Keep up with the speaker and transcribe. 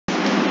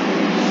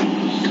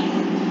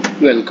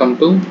Welcome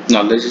to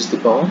Knowledge is the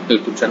Power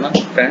YouTube channel.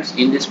 Friends,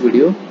 in this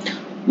video,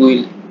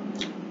 we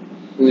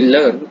will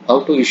learn how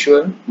to issue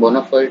a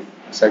bona fide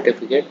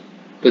certificate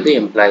to the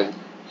employee.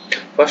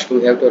 First,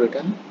 we have to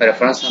return a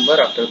reference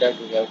number. After that,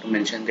 we have to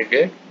mention the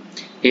date.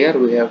 Here,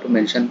 we have to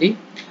mention the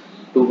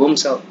to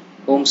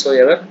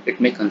whomsoever it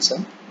may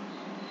concern.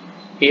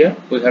 Here,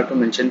 we have to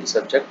mention the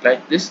subject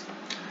like this.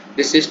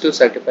 This is to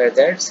certify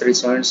that Sri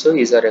so and so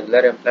is a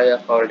regular employee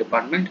of our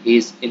department. He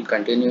is in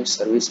continuous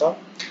service of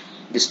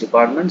this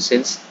department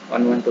since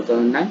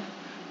 1/1/2009.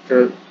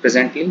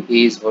 Presently, he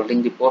is holding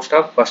the post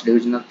of first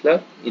divisional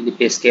clerk in the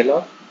pay scale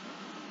of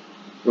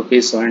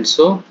rupees so and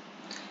so.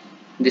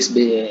 His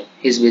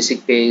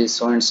basic pay is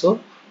so and so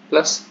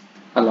plus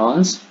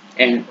allowance,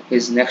 and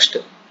his next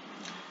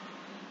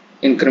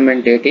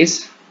increment date is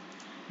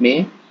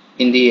May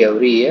in the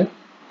every year.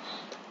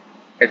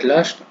 At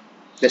last,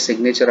 the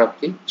signature of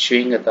the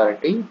issuing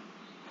authority.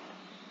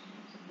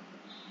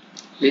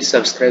 Please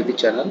subscribe the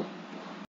channel